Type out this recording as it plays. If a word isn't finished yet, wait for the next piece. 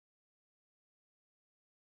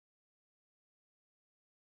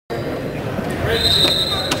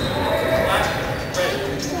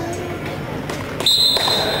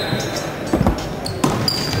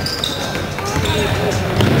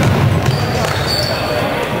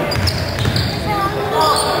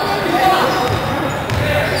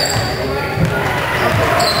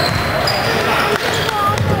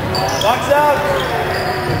Box out.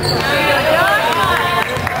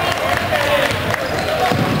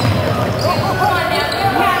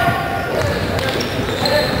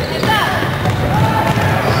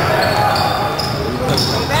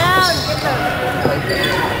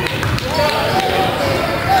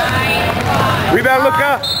 Rebound,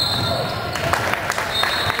 Luca.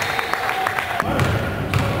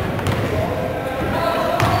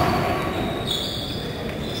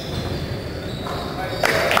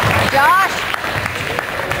 Josh.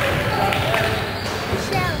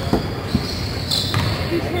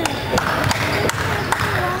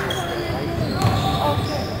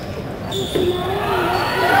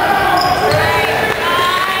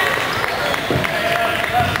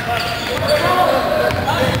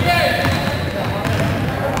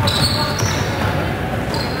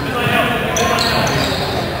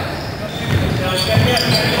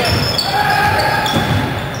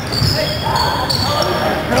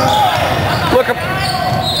 Look up.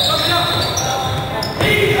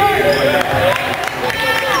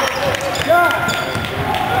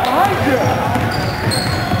 Behind you.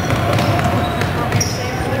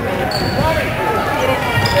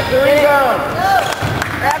 Get the rebound.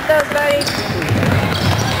 Grab those, buddy.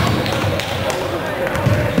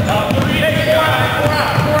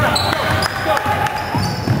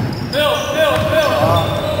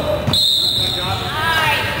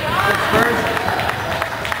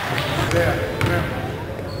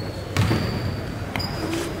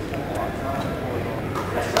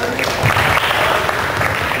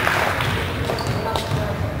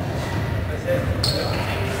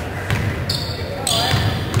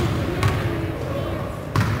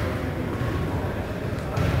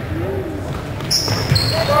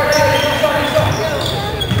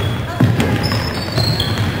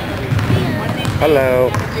 Hello.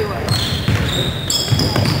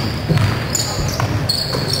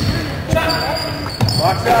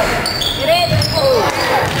 Box out. Get it.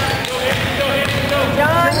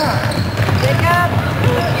 John. Pick up.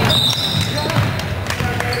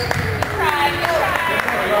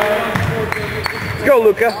 Let's go,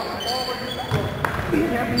 Luca.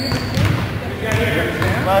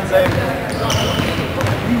 Come on, Zay.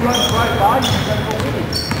 He runs right by you. You gotta go with him.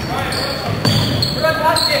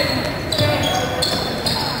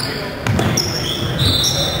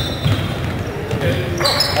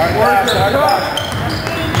 All right, work.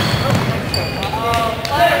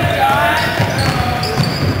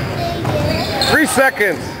 3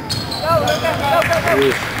 seconds. Go, Luca. Go.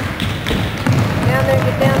 Down there,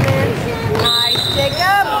 get down there. Nice. Take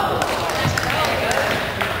up.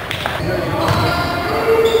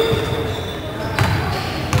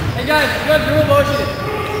 Hey guys, good drill motion.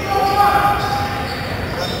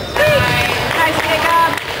 Nice pick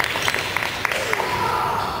up.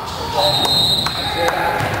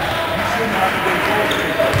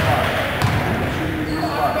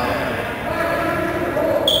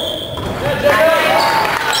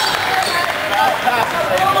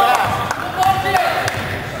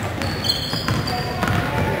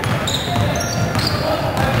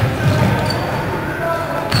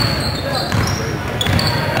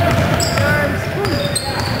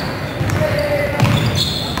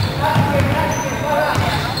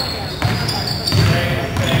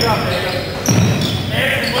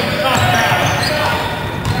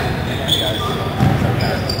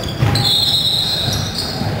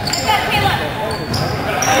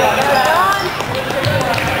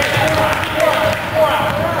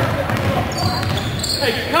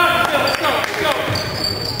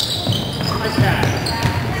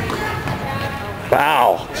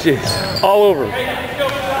 Wow. Jeez. All over.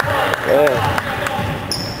 Yeah.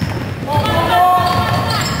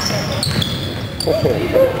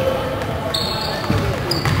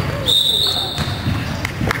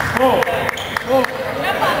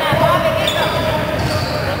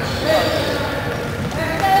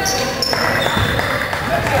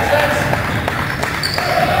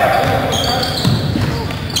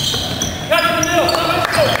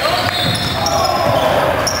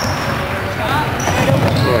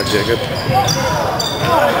 Jacob.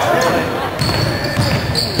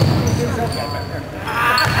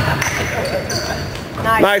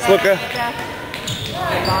 Nice, Luca.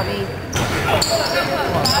 Bobby.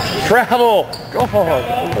 Travel. Go on.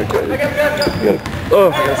 Oh my goodness.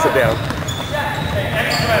 Oh, I gotta sit down.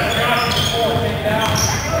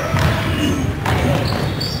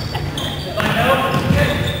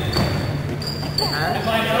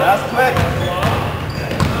 Quick.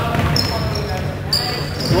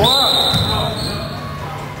 Go up.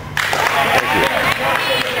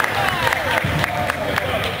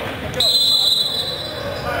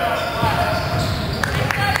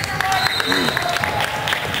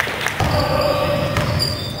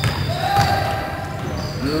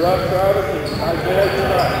 You're up, Travis. Isaiah,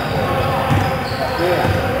 you're up.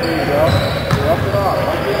 There you go. You're up and off.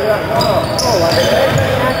 I'll give you that. No, like that.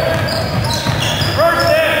 First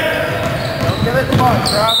in. Don't give it the ball,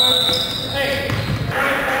 Travis. Hey.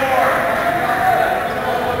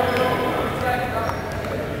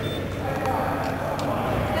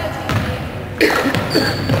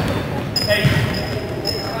 Hey.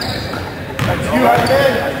 That's you,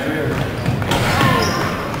 Isaiah.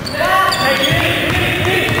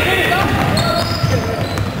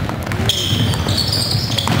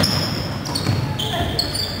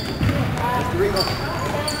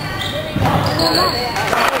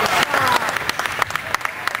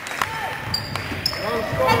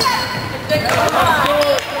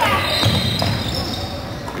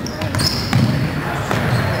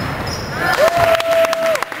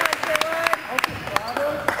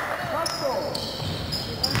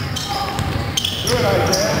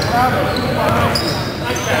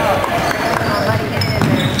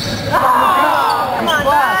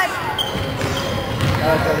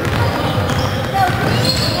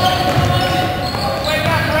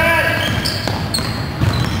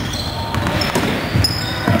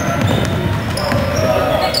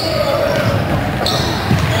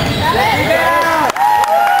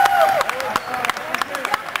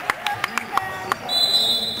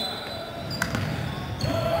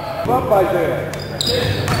 Up, Isaiah.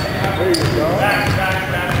 There you go. Back.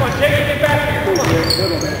 Come on, Jake, get back here. Come on, Jake.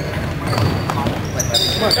 Little man.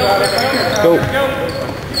 Come on, Travis. Go.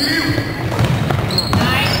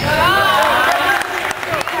 Nice.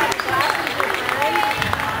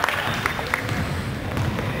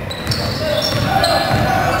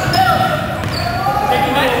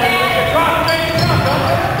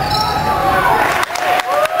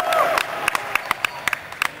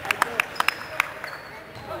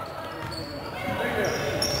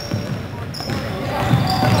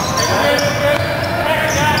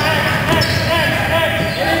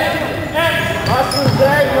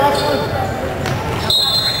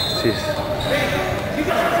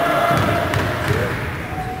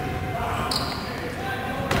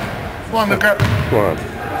 Come on, Luca. Come on.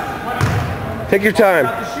 Take your time.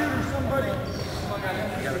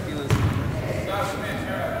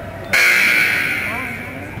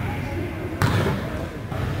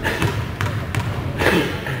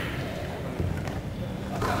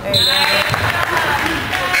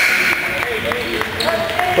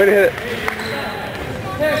 Way to hit it.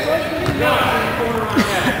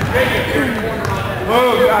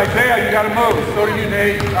 Move, Isaiah, you gotta move. So do you,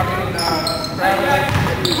 Nate. Travis.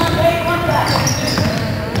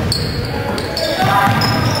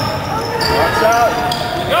 Watch out.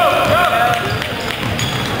 Go.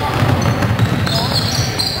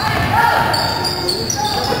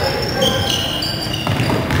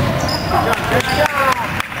 Good job.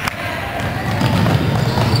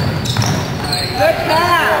 Good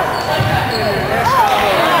pass.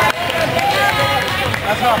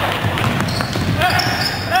 That's all.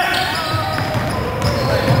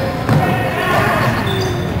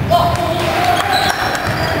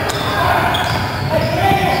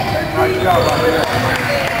 Nice job,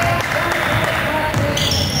 Isaiah.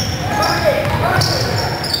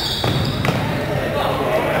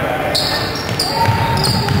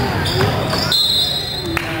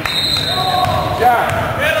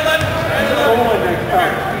 Jack. Go on next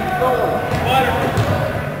time. Go on.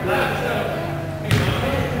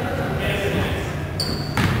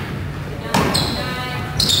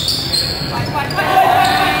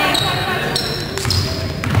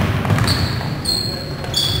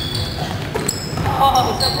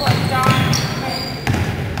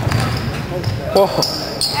 Go.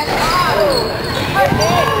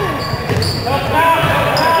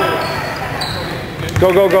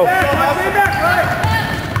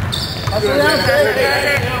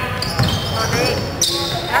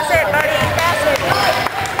 That's it, buddy. That's it.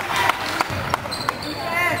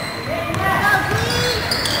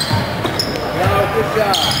 Good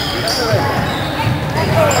job.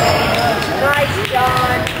 Nice,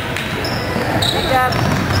 John. Good job.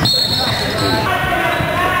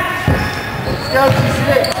 Let's go, TC.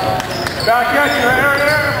 Back at you,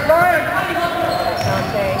 there. Brian.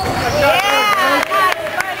 Okay. Yeah, nice, buddy.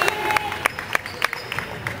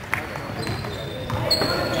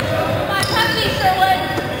 Come on, touch me, Sherwood.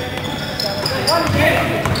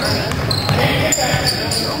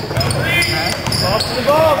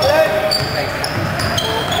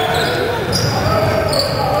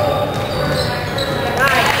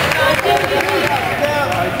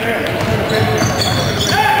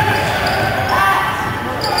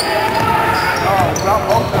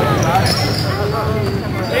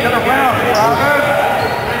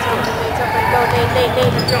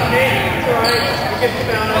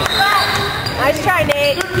 Nice try,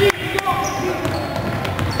 Nate.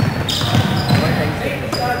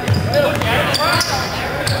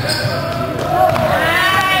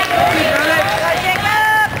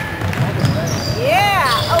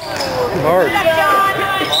 Yeah. Oh. Hard. Good up, John.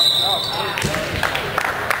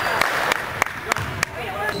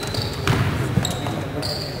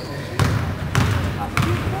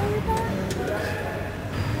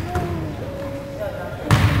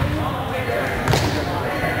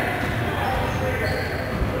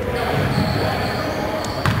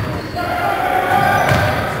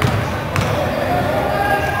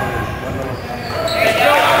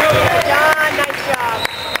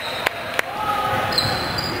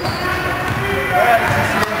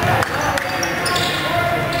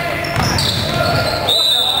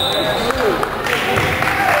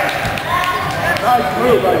 Nice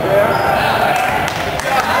move right there.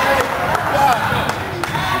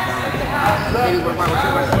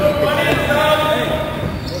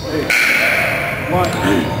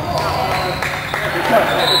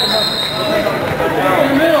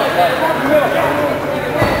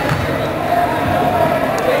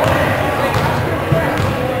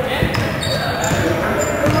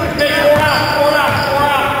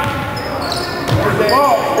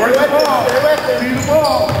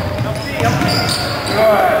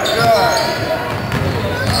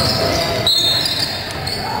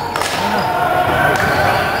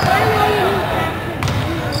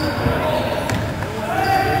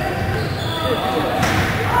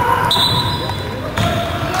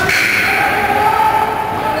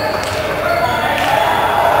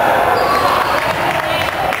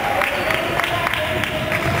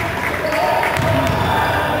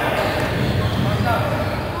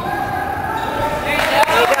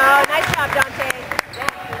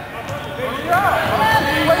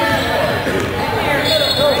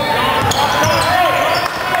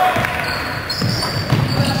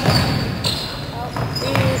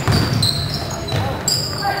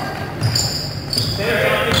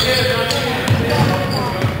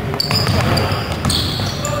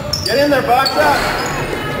 Get in there, box up.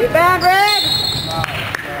 Rebound, Red.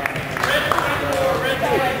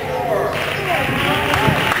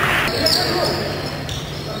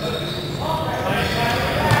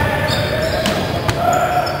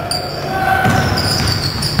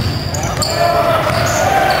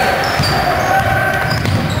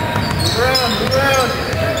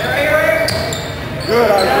 Good,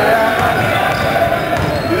 Isaiah.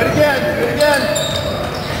 Do it again. Do it again.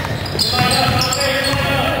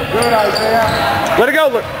 Good, Isaiah. Let it go.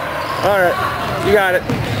 All right. You got it.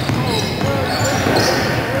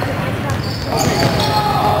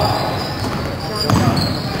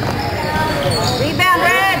 Rebound,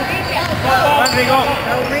 Red. Lindsay, go.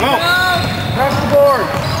 Go. Press the board.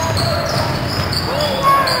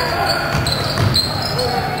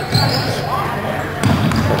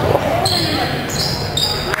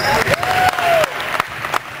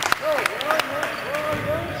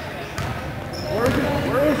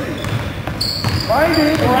 Find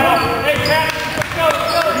it. Hey, Cat. Let's go.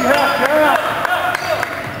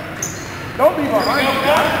 Don't be behind him.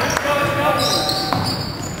 Let's go.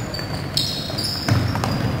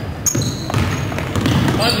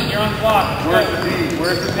 London, you're on the clock. Where's the D?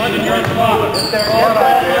 London, you're on the clock. Where's the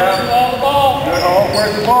ball? Good. Oh,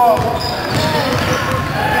 where's the ball?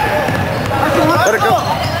 Let it go.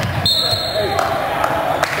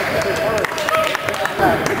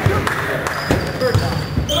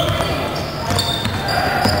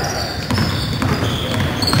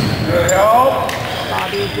 Good help.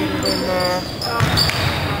 Bobby getting in there.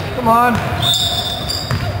 Come on.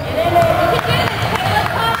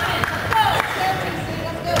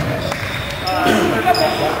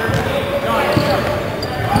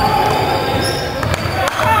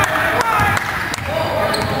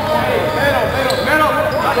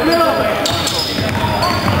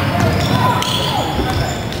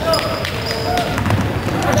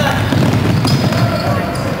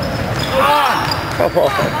 Come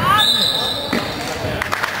on.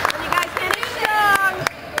 You guys finish strong.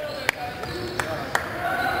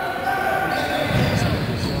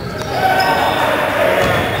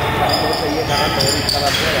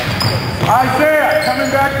 Isaiah,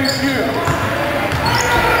 coming back to you.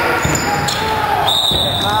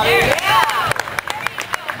 Yeah.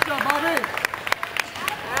 Good job, Bobby.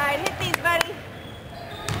 All right, hit these, buddy.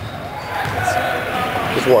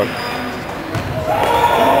 Just one.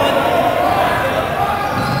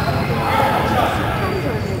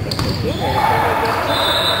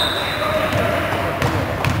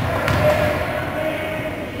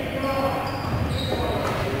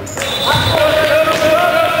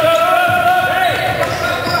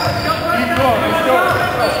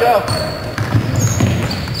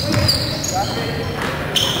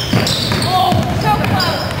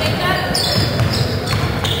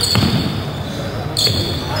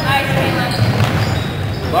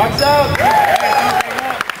 Box out.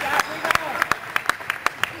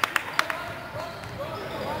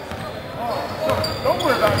 Don't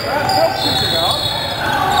worry about that. Don't shoot it out.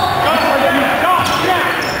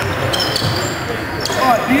 Come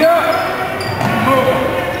on, Dia. Move.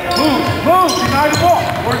 Deny the ball.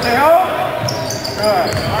 Where's the hell? Good.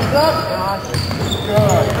 Arms up.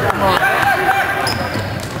 Good. Come on.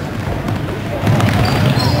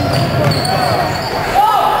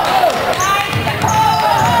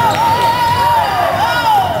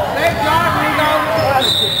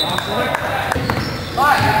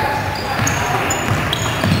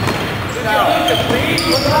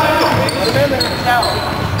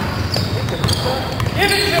 Give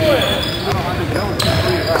it to him!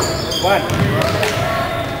 What?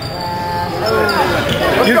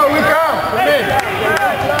 Let's go, Luca! Come in!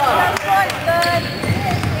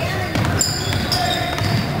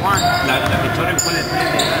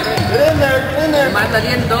 Get in there!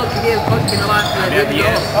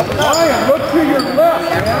 Ryan, look to your left,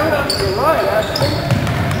 man! You're right, actually.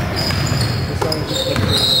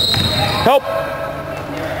 Help!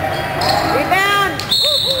 Rebound!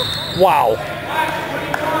 Wow.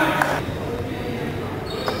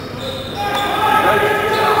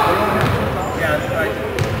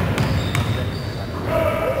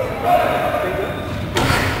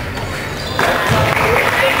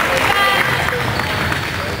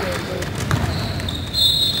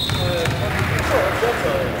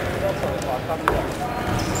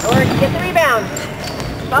 Or get the rebound.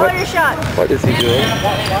 Follow your shot. What is he doing?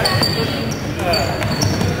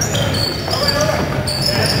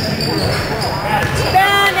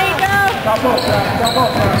 Rebound, there you go. Top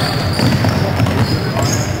off,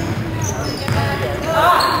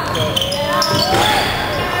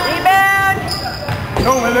 Rebound.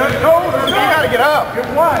 No, you gotta get up. Good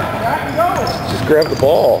one. Back and go. Just grab the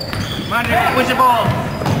ball. Push the ball.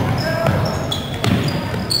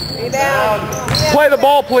 Rebound. Play the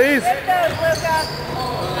ball, please. There it goes, Luca.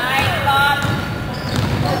 Nice, Bob.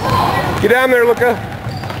 Get down there, Luca.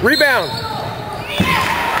 Rebound.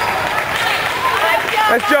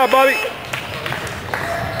 Nice job, Bobby.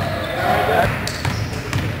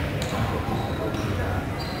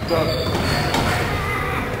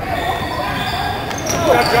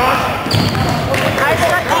 Nice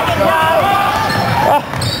shot, taken, Josh.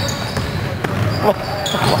 Oh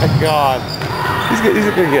my God. He's going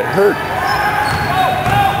to get hurt.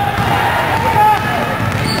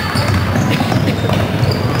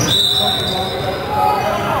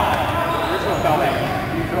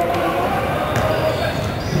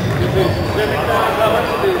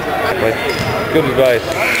 Good advice.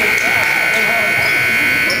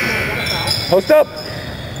 Post up.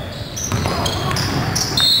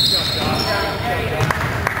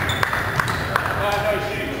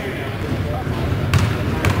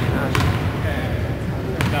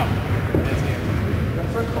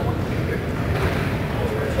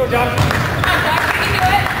 Go, Josh.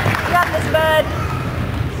 You got this, bud.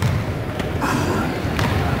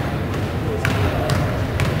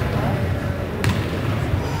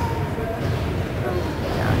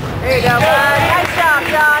 There you go, bud. Nice job,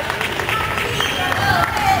 Josh.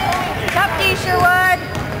 Tough D, Sherwood.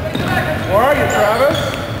 Where are you, Travis?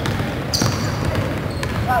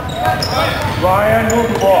 Ryan, move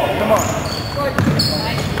the ball. Come on.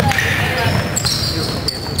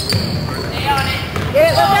 Get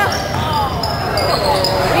it, Luca.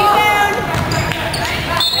 Rebound.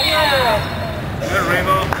 Hang on to it. Good,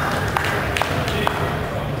 Rainbow.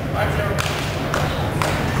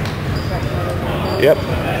 Yep.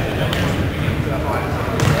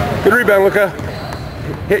 Good rebound, Luca.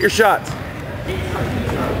 Hit your shots.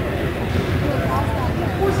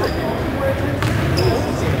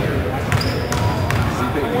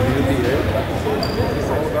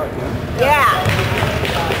 Yeah.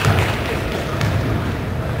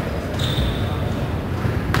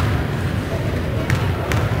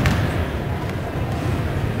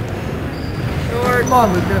 Short. Come on,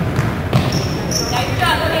 Luca. Nice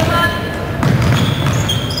shot, Luca.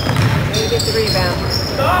 You get the rebound.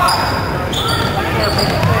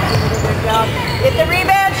 Good job. Get the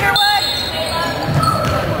rebound, Sherwood.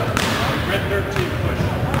 Red 13, push.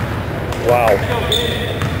 Wow.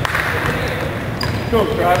 Go,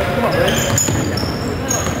 Travis. Come on, Ray.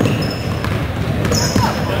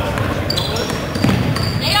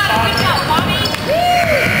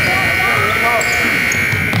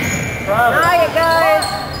 Hiya, guys.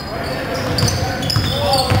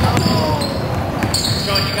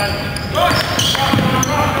 John, you got it.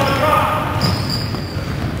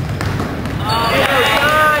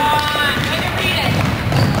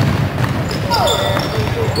 John.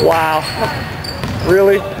 Wow.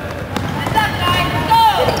 Really?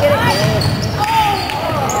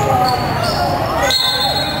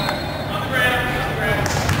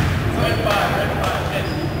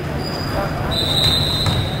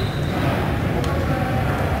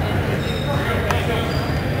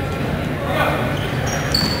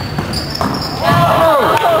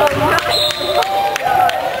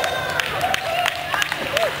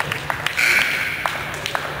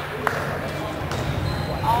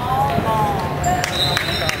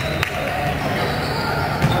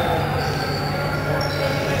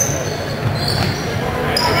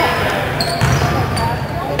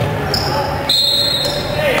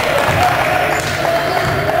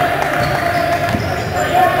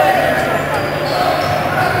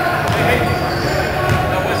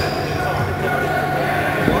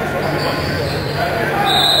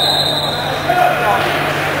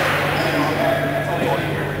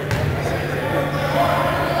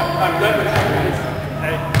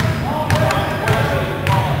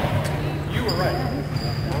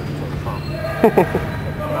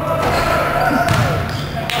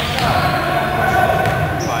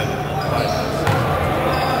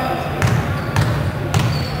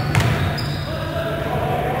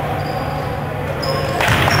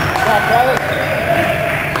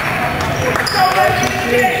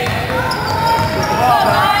 Get it.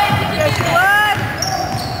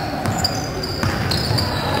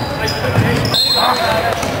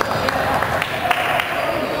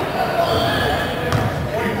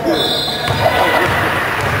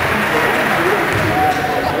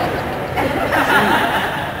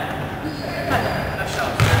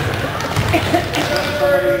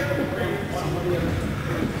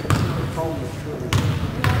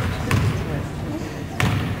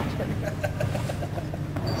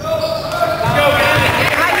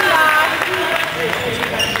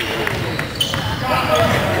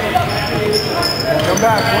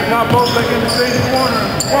 Back. We're not both like in the same corner.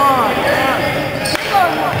 One.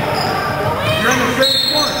 You're in the same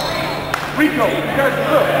corner. Rico, you guys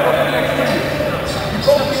look. Look next to you. You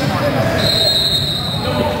both be in the same.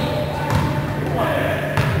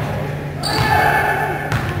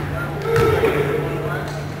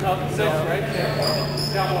 No, 6 right there.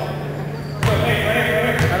 Down one.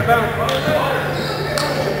 Hey, out of bounds.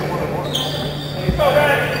 Go,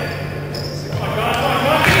 guys.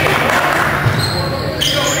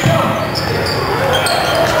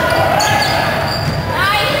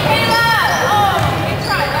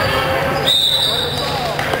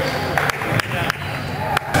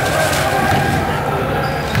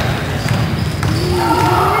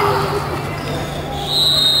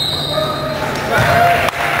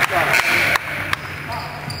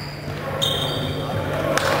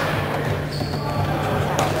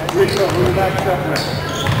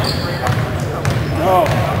 No,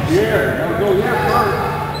 here. Now go here first.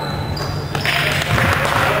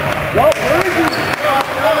 Go, where is he?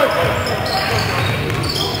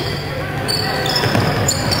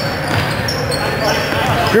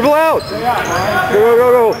 Dribble out. Stay out, Ryan. Go,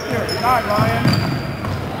 go, go. Good night, Ryan.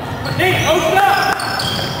 Nate, post up.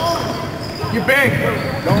 You big.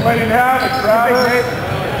 Don't let him have it, Travis.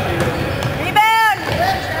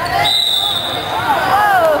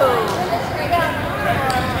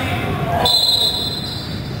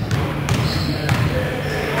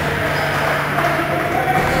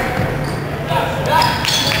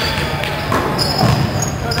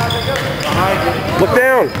 Look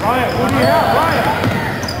down. Ryan, what do you have? Ryan.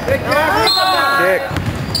 Big Kick.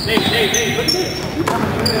 Nate, look at me. You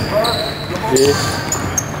coming through this bar? Yes.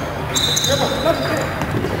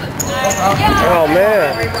 Oh,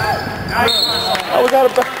 man. I was out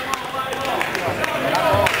of bounds.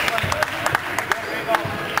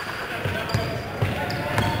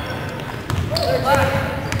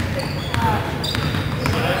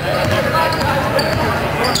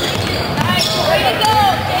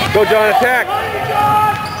 Go, John, attack.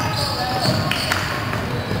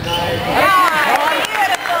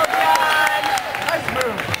 Beautiful, John. Nice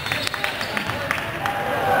move.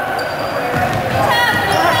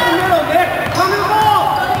 Come in the middle, Nick. Come to the ball.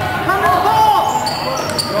 Come to the ball.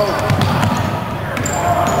 Go.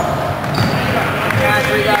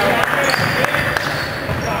 Here we go.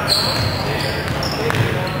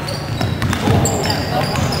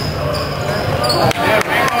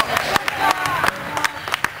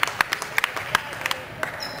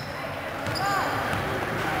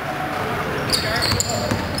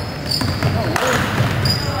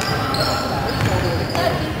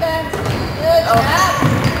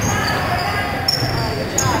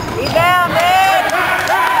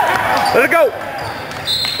 Let it go.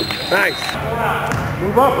 Nice.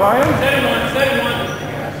 Move up, Ryan. Setting one.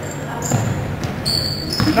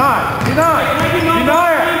 Deny it. Deny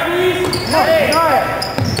it.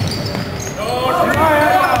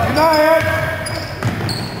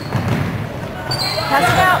 Pass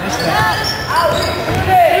it out.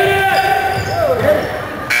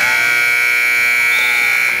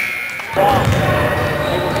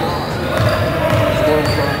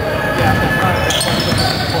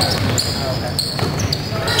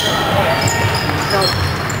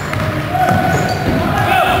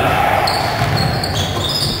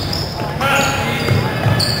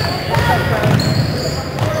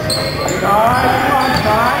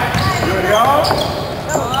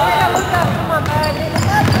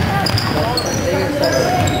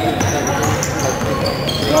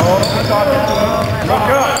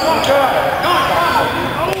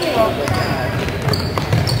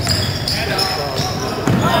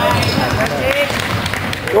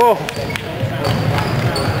 Oh.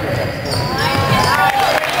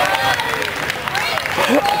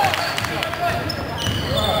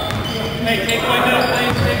 Hey, take window,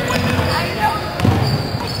 please, take window.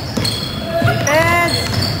 Defense.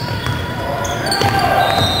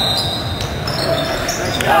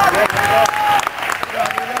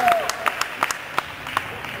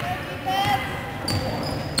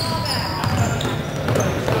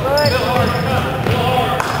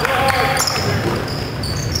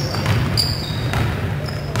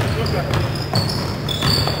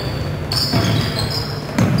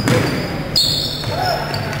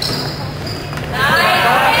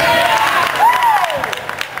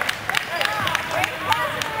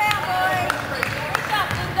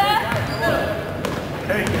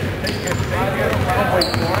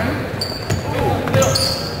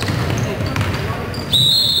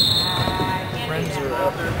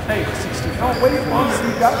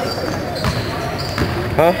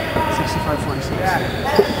 Huh? 65-46.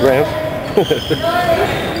 Rams?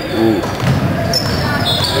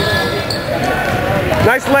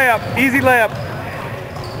 Nice layup. Easy layup.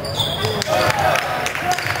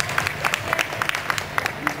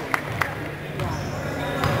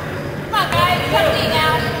 Come on, guys. Come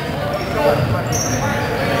now.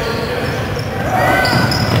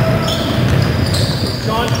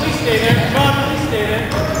 John, please stay there. John, please stay there.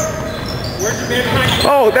 Where's your man?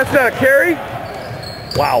 Oh, that's not a carry?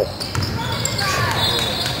 Wow.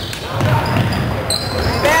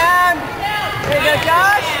 Bam. There you go,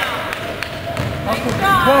 Josh.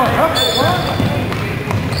 Come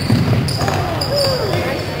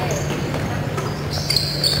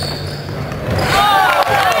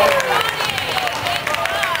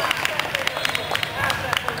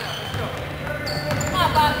on,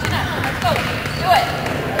 Bob. Let's go. Do it.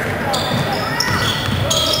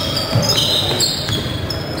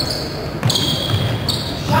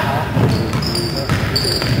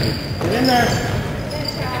 Get in there.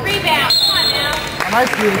 Rebound. Come on now.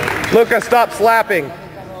 Nice, dude. Luca, stop slapping.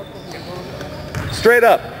 Straight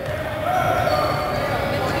up.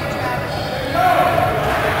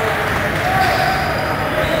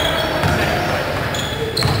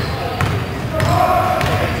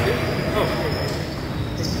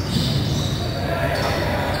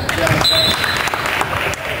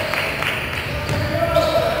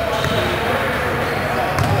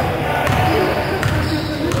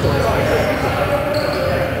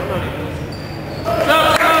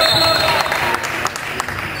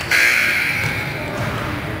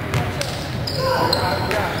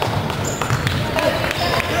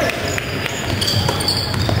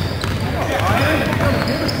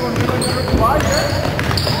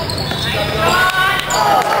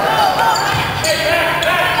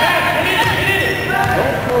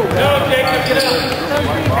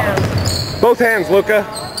 Both hands, Luca.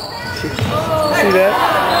 See that?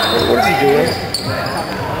 What is he doing?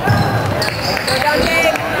 Go down,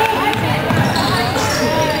 Jake.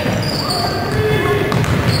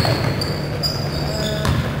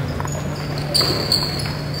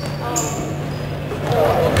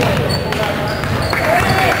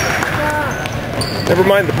 Never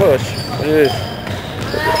mind the push. It is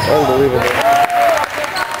unbelievable.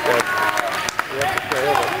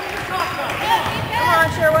 Come on,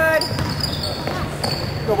 Sherwood.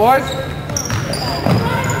 Go, boys.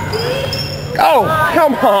 Oh,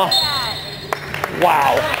 come on.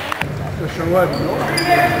 Wow. Go, Sherwood.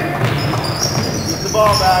 Get the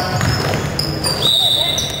ball back.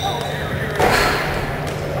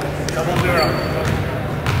 Double zero.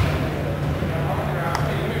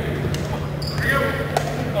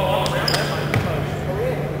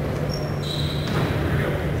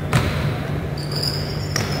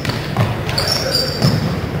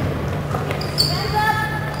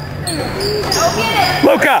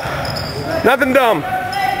 Luca, nothing dumb.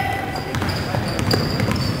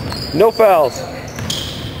 No fouls.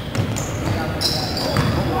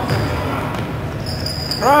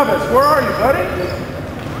 Travis, where are you, buddy?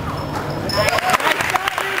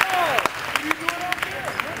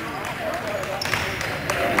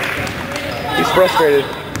 He's frustrated.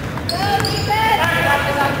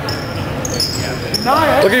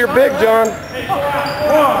 Look at your big, John.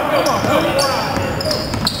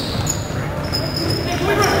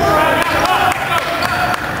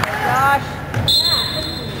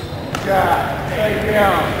 Josh, stay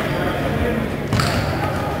down.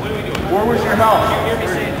 Where was your house?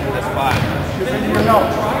 That's 5. She's in your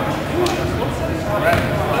house.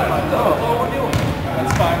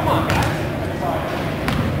 That's 5. Come on, guys.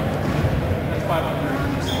 That's 5 on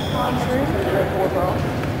 30.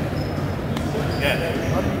 Yeah.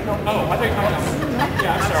 Oh, I think I'm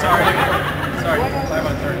yeah, I'm sorry. Sorry. 5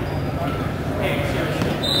 on 30. Hey,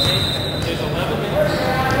 seriously. There's 11 minutes.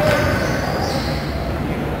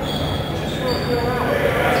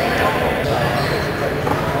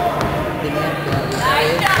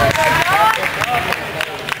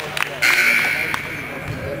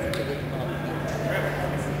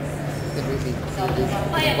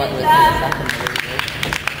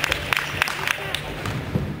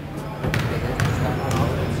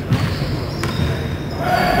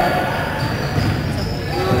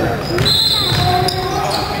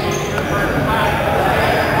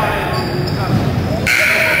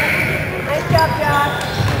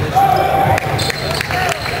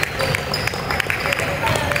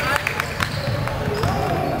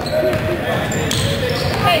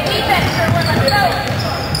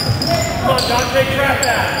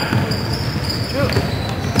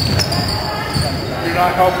 You're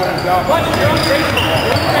not helping us out.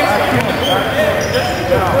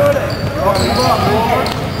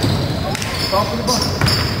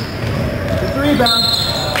 It's a rebound.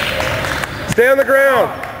 Stay on the ground.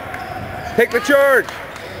 Take the charge.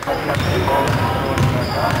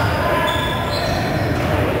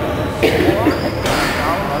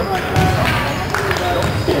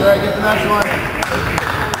 All right, get the next one.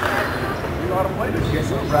 You know how to play this. Get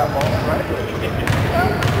some rap ball, right?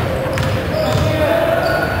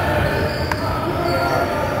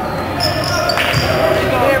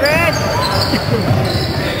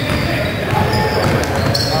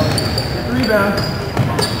 Rebound.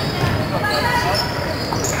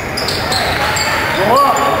 Go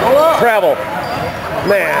up, go up. Travel.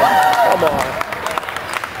 Man, come on.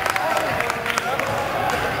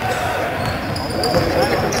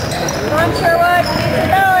 Come on, Sherwood.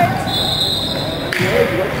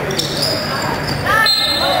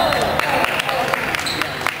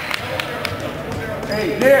 Hey,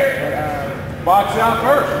 Nick. Box out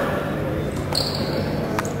first.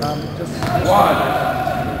 Just one.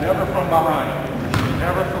 Never from behind.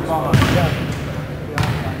 Never from behind.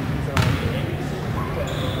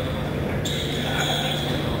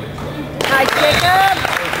 Nice, Jacob.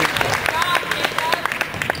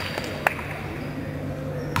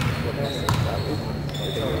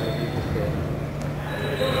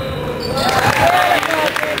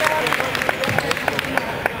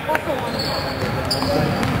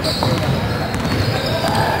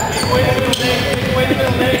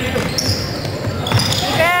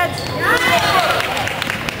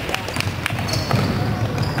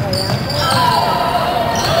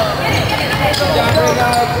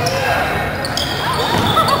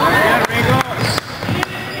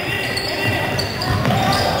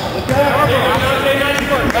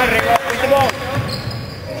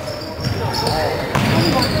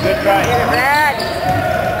 Good try.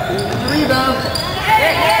 Rebound.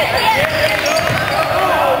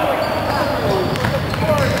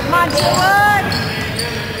 Come on, Sherwood.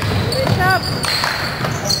 Good job.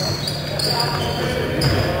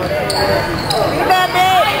 Rebound,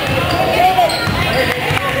 Nick.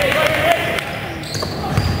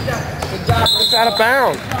 It's out of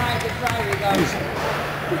bounds.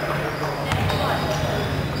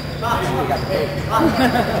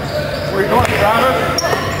 Where you going, Travis?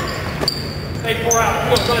 Hey, 4 out.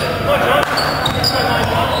 Go, John.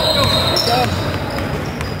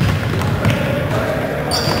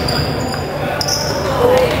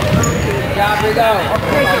 Good job, Rigo.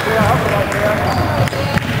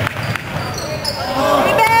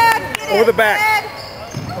 Rebound. Over the back.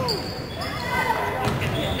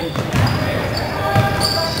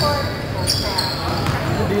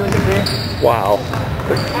 Wow.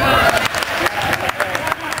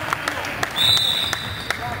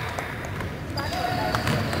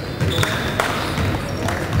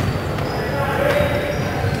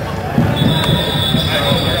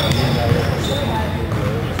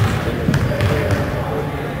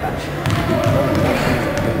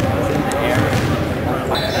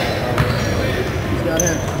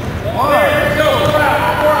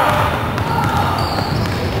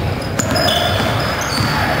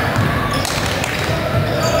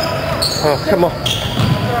 Oh, come on.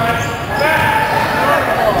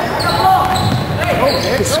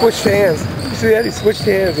 He switched hands. You see that? He switched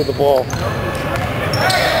hands with the ball.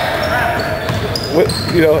 With,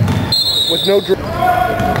 you know, with no dribble.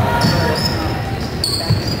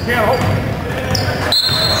 Can't hold.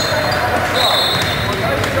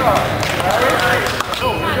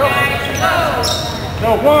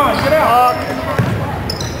 No, one, get out.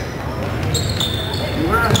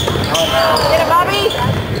 Get it, Bobby.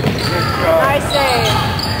 Nice save.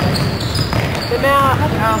 Good out.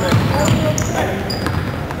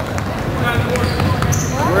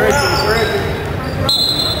 Great.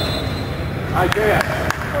 Isaiah,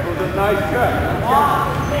 that was a nice cut.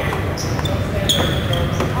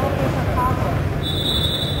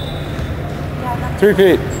 3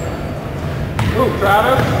 feet. Move,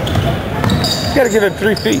 Travis. You gotta give him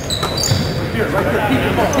 3 feet. Here, right there. Keep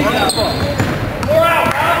the ball. Keep the ball. More out.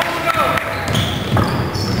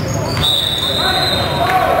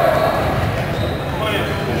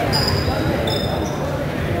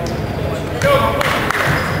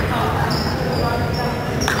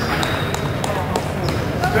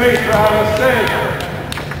 Stay, Travis, stay.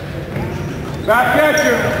 Back at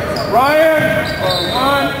you. Ryan,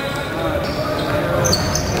 one.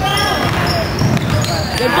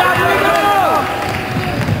 Good job, Rico!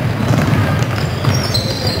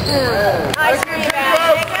 Nice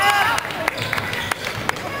rebound, Jacob.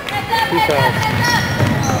 2 fouls.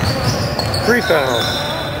 3 fouls.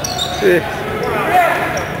 6.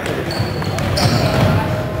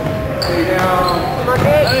 Stay down. Come on,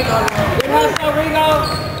 Nick. Good hustle, Rico.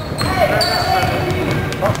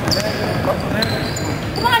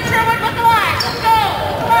 Come on, Sherwood, with the line. Let's go.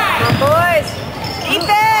 Come on, boys.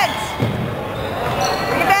 Defense.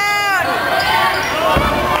 Rebound.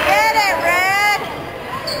 Get it, Red.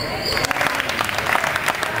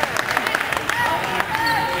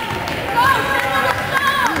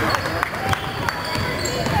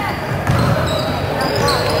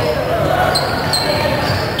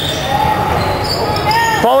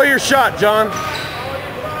 Follow your shot, John.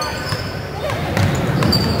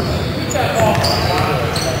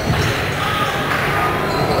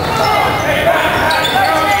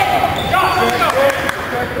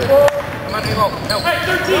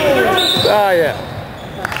 Ah, yeah.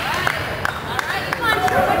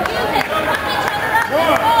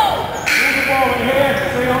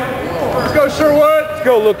 Let's go, Sherwood. Let's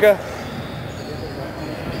go, Luca.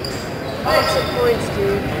 Get some points,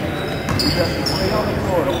 dude.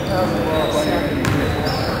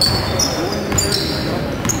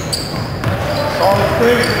 Solid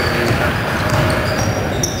thing.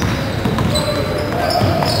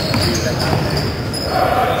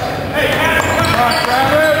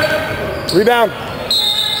 Rebound.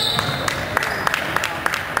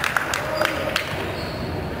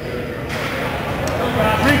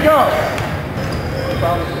 Rico.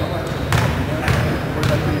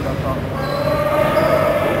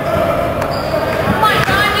 Come on,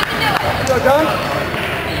 John, you can do it. Go, John.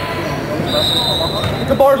 Get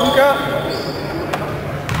the bars, Luca.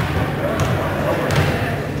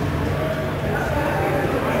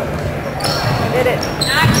 Hit it.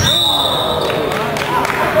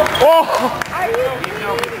 Oh! Are you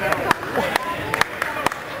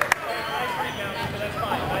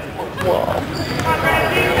Wow.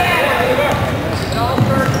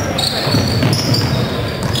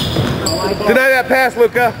 Deny that pass,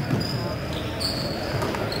 Luca.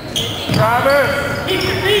 Travis. You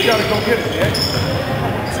gotta go get it, Nick.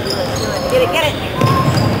 Get it.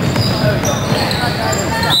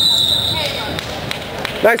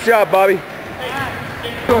 Nice job, Bobby.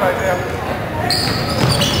 Good, Isaiah.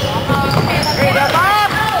 There you go,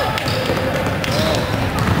 Bob.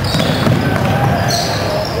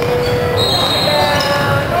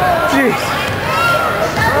 Jeez.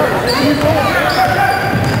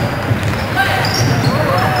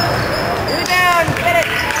 Rebound, get it.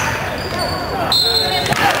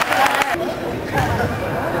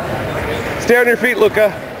 Stay on your feet, Luca.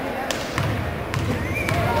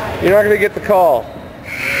 You're not going to get the call.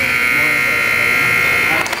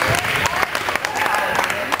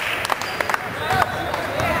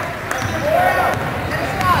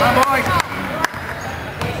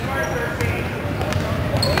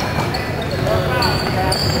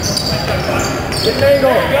 Get an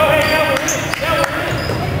angle.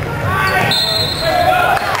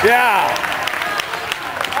 Yeah.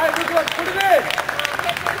 All right, Luca, put it in.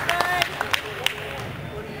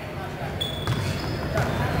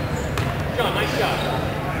 John, nice job.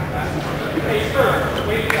 Hey, Spur,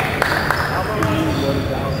 way to go.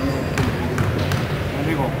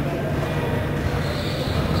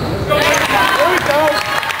 There we go.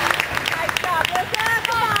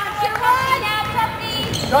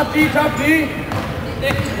 Top D, top D.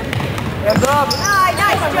 Hands up.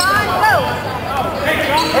 Nice, John. Go. Hey,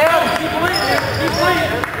 John, keep bleeding. Keep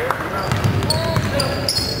bleeding.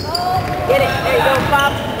 Get it. There you go,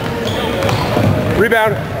 Pop.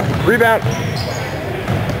 Rebound. Rebound.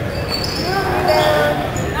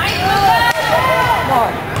 Nice. Come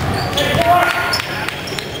on.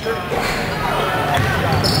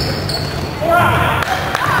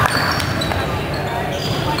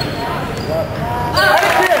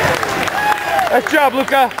 Nice job,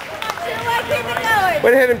 Luca.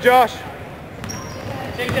 Way to hit him, Josh.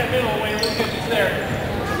 Take that middle away. Look at it's there.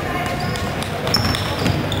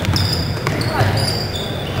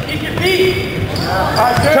 Keep your feet.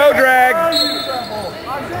 Toe drag.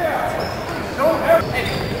 Hey,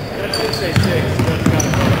 that should say 6, but it's got to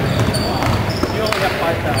go. You only have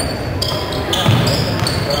 5,000.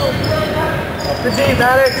 Good D,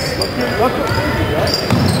 Maddox. Look at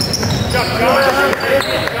John.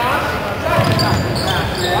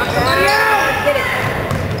 Get it.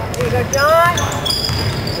 There you go, John.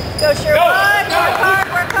 Go, Sherwood. Work hard,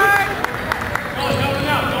 work hard. No, help him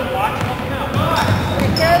out. Don't watch. Help him out.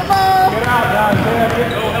 Take care of the ball. Get out, guys.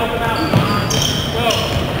 Go help him out. Go.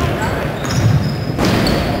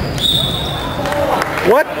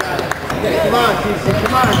 What? Come on, TC.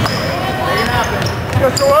 Come on. Make it happen. Go,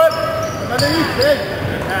 Sherwood. Underneath, big.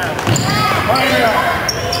 Fire out.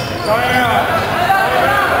 Fire out.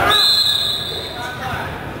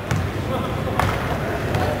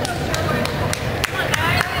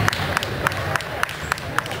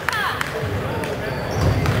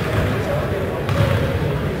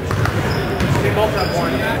 They both have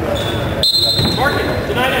one. Mark it.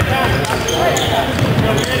 Deny that pass.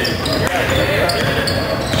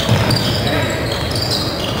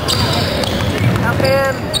 Help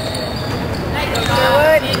him.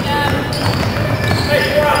 Sherwood. Hey,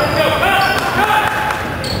 4 out. Go.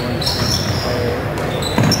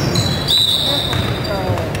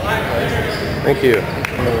 Thank you.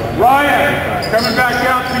 Ryan, coming back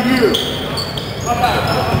out to you.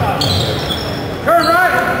 Turn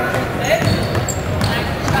right.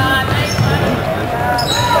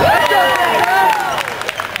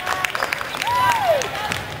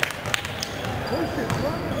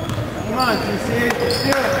 Come on, TC. Let's do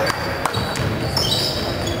it.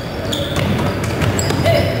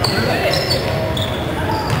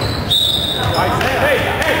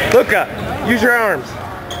 Luca, use your arms.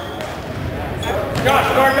 Josh,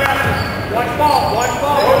 guard that. Watch ball. Watch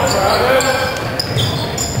ball.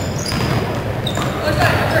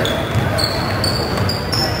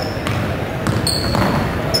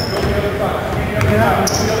 Yeah,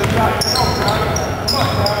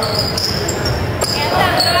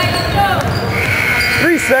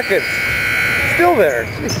 3 seconds. Still there.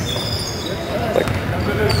 Jeez. Like,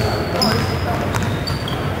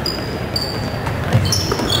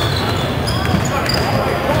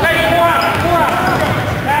 Hey, 4 out. 4 out.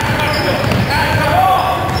 Pass it up. Pass it up.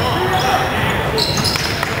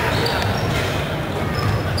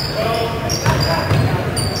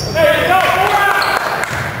 Hey, let's go. 4 out.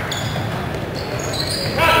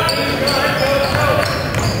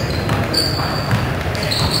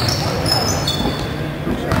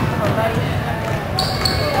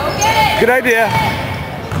 good idea.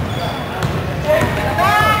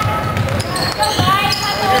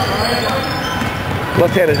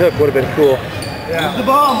 Left-handed hook would have been cool. Yeah. Move the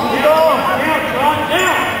ball, move the ball.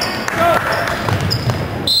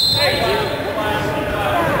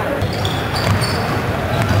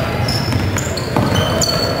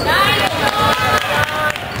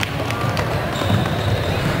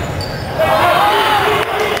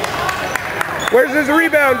 Where's his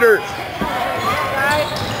rebounder?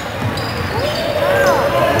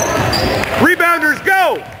 Rebounders,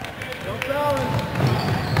 go!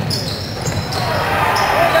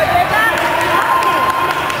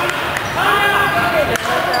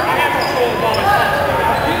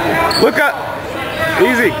 Look up.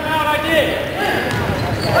 Easy.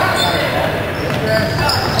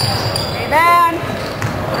 Rebound.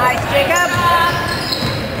 Nice, Jacob.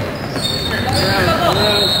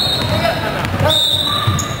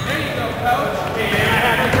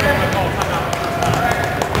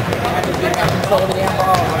 Control the damn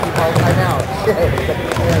ball. He calls timeout.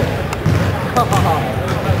 Come on.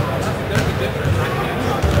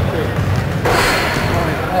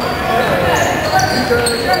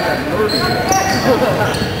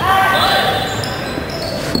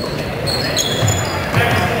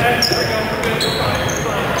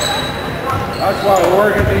 That's why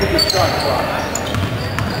Oregon needs the shot clock.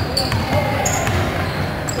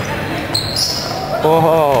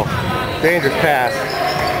 Oh, dangerous pass.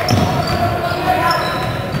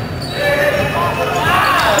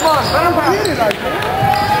 Let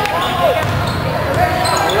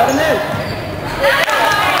him in.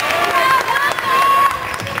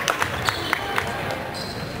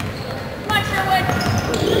 Come on, Sherwood.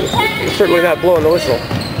 You're certainly not blowing the whistle.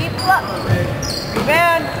 Keep up.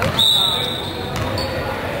 Man.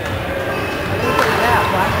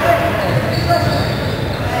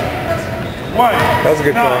 One. That was a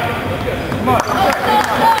good call. Come on.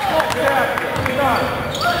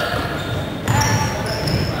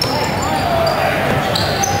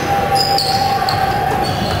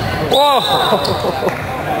 Whoa!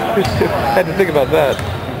 Had to think about that.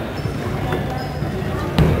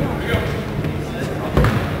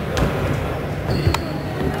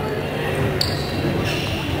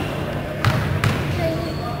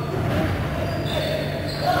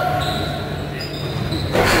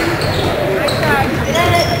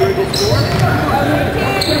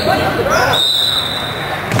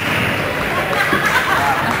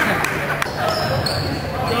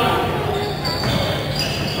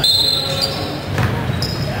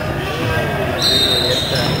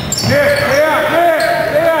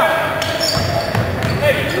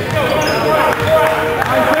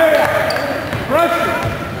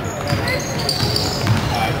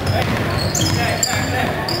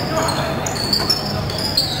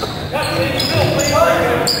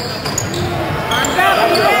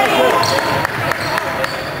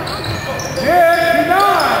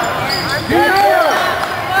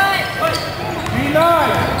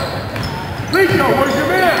 Where's your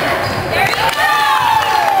man? There you go.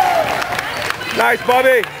 Nice,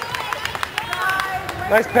 Bobby.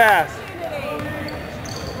 Nice pass.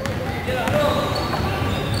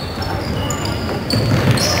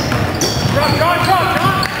 John.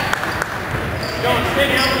 John, stay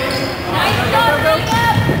down. Nice job, Jacob.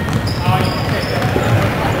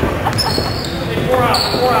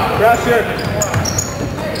 Four out. Pressure.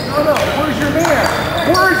 No. Where's your man?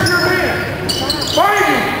 Where's your man? Find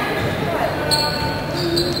him.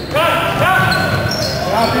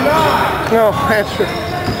 No, answer.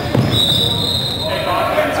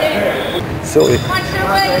 Silly. Come on,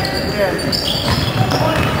 Sherwood.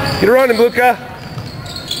 Get a running, Luca.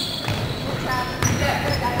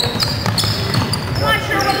 Come on,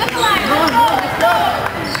 Sherwood. Look alive. Let's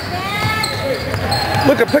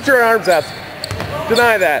go. Luca, put your arms up.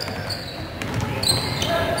 Deny that.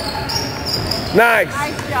 Nice.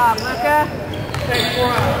 Nice job, Luca. Hey, 4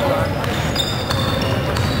 out.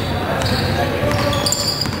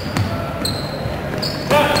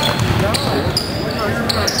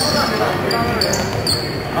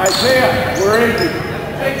 Isaiah, where is he?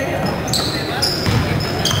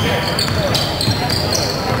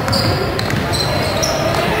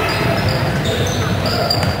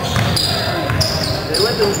 Stay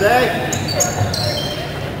with him, Zay.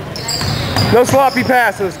 No sloppy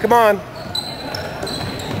passes. Come on.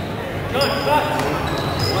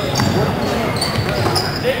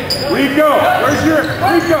 Rico, where's your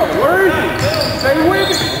Rico? Where is he? Stay with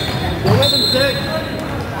him. Stay with him, Zay.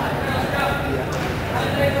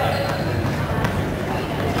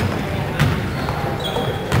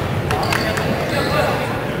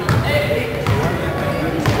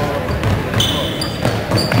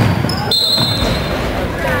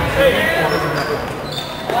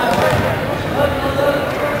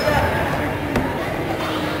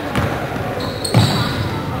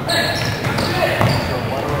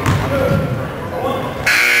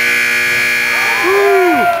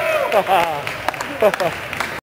 Ha ha.